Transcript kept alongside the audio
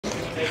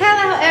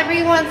Hello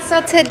everyone,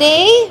 so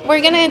today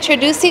we're going to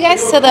introduce you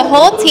guys to the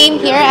whole team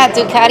here at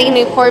Ducati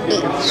Newport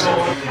Beach.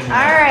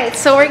 Alright,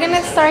 so we're going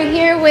to start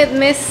here with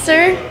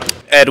Mr.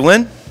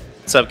 Edwin.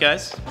 What's up,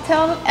 guys?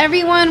 Tell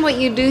everyone what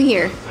you do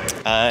here.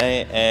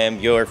 I am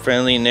your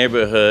friendly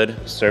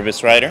neighborhood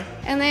service writer.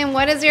 And then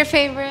what is your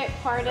favorite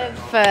part of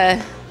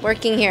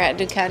working here at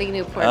Ducati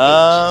Newport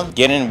Beach?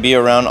 Getting to be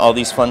around all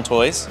these fun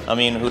toys. I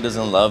mean, who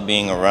doesn't love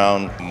being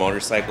around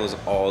motorcycles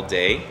all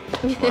day?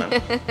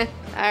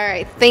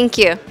 Alright, thank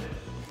you.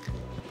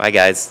 Bye,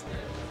 guys.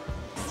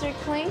 Mr.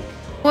 Klink,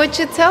 would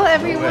you tell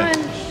everyone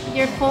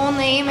your full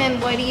name and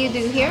what do you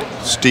do here?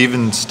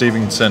 Steven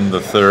Stevenson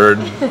III.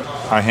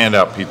 I hand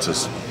out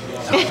pizzas.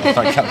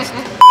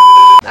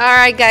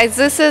 Alright guys,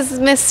 this is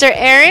Mr.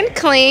 Aaron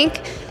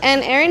Klink,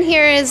 and Aaron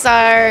here is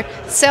our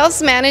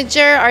sales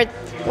manager,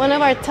 one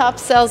of our top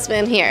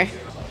salesmen here.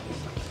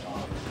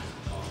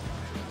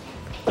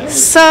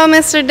 So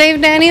Mr.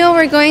 Dave Daniel,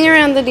 we're going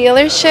around the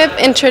dealership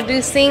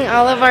introducing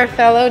all of our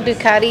fellow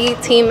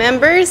Ducati team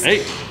members.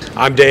 Hey,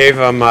 I'm Dave.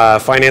 I'm a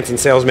finance and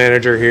sales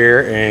manager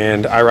here,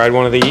 and I ride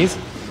one of these.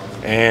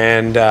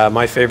 And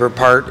my favorite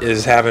part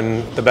is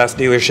having the best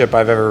dealership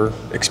I've ever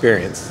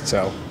experienced.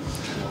 So.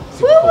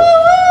 Woo woo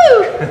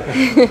woo!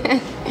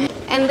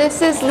 And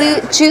this is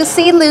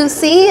Juicy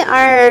Lucy,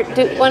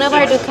 one of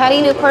our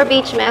Ducati Newport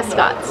Beach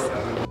mascots.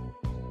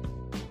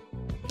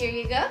 Here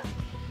you go.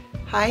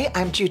 Hi,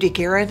 I'm Judy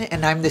Guerin,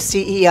 and I'm the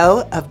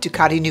CEO of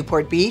Ducati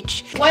Newport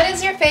Beach. What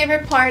is your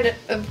favorite part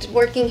of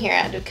working here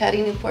at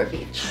Ducati Newport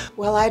Beach?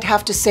 Well, I'd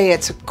have to say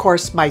it's, of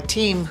course, my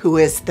team who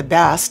is the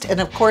best, and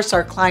of course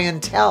our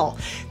clientele.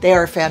 They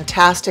are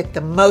fantastic,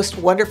 the most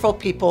wonderful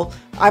people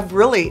I've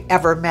really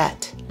ever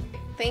met.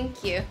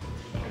 Thank you.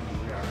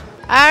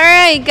 All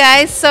right,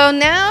 guys, so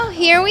now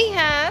here we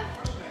have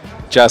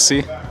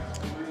Jesse.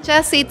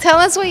 Jesse, tell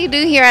us what you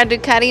do here at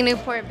Ducati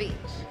Newport Beach.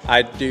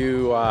 I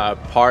do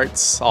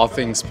parts, all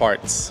things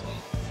parts.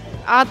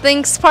 All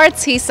things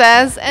parts, he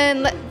says.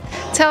 And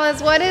tell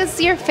us, what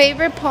is your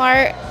favorite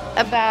part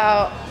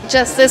about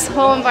just this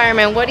whole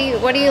environment? What do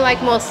you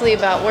like mostly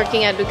about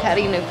working at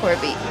Ducati Newport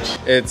Beach?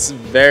 It's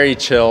very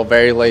chill,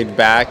 very laid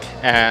back,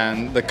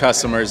 and the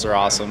customers are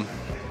awesome.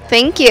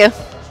 Thank you.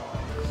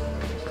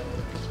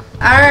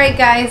 All right,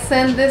 guys,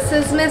 and this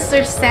is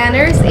Mr.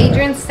 Sanders,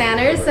 Adrian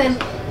Sanders,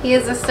 and he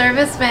is a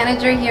service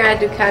manager here at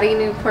Ducati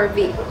Newport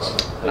Beach.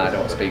 And I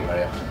don't speak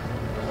very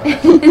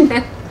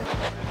often.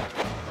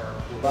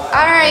 All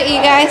right,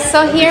 you guys,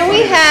 so here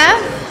we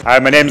have... Hi,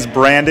 my name is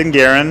Brandon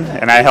Guerin,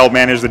 and I help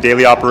manage the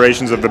daily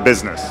operations of the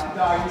business.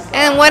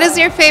 And what is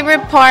your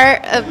favorite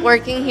part of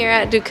working here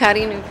at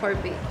Ducati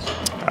Newport Beach?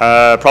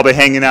 Probably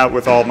hanging out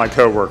with all of my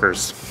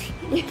coworkers.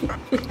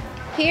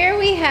 Here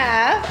we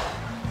have...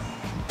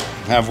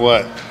 Have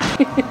what?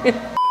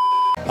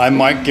 I'm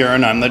Mike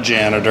Guerin, I'm the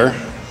janitor.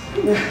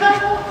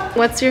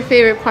 What's your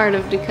favorite part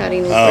of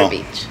Ducati Newport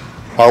Beach?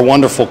 Our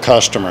wonderful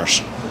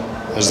customers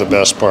is the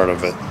best part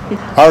of it.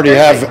 I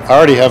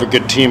already have a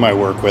good team I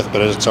work with,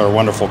 but it's our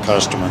wonderful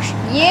customers.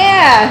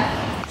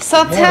 Yeah.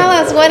 So tell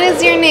us, what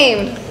is your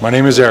name? My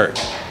name is Eric.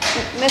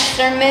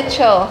 Mr.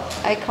 Mitchell,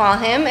 I call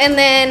him. And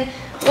then,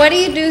 what do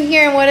you do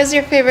here, and what is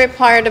your favorite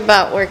part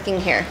about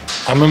working here?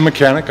 I'm a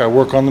mechanic. I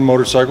work on the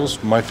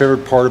motorcycles. My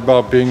favorite part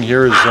about being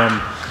here is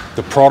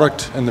the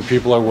product and the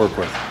people I work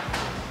with.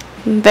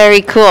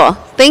 Very cool.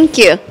 Thank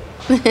you.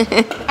 All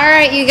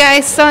right, you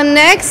guys. So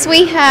next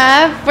we're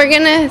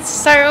going to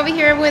start over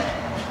here with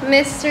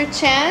Mr.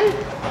 Chan.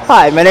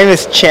 Hi, my name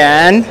is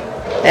Chan,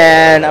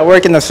 and I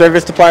work in the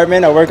service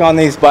department. I work on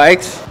these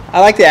bikes. I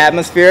like the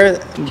atmosphere,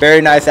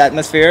 very nice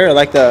atmosphere. I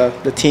like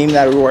the team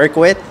that we work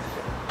with,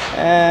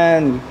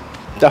 and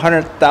the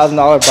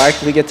 $100,000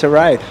 bike we get to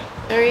ride.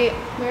 Very,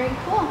 very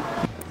cool.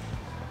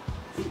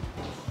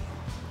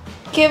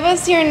 Give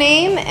us your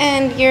name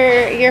and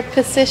your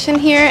position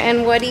here,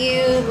 and what do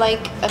you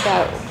like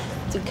about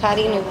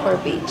Ducati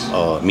Newport Beach?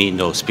 Oh, me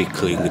no speak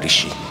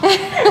English.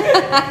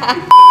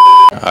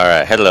 All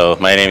right, hello,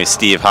 my name is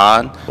Steve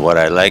Hahn. What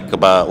I like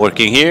about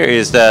working here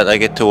is that I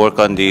get to work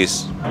on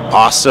these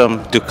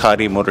awesome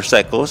Ducati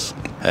motorcycles,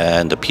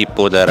 and the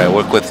people that I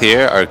work with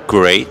here are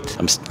great.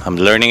 I'm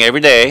learning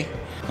every day,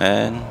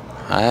 and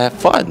I have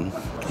fun.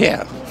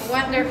 Yeah.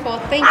 Wonderful.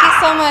 Thank you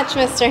so much,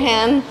 Mr.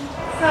 Han.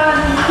 So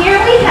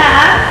here we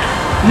have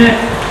Nick.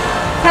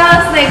 Tell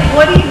us, Nick,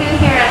 what do you do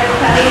here at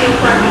Ducati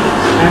Newport Beach?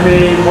 I'm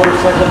a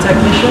motorcycle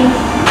technician.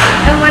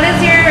 And what do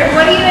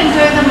you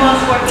enjoy the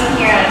most working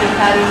here at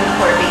Ducati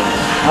Newport Beach?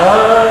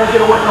 I get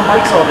to work on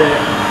bikes all day.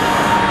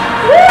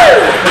 Woo!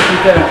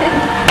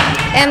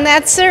 And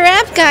that's a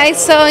wrap,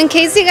 guys. So in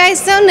case you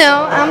guys don't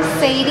know, I'm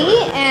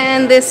Sadie,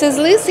 and this is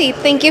Lucy.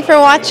 Thank you for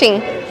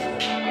watching.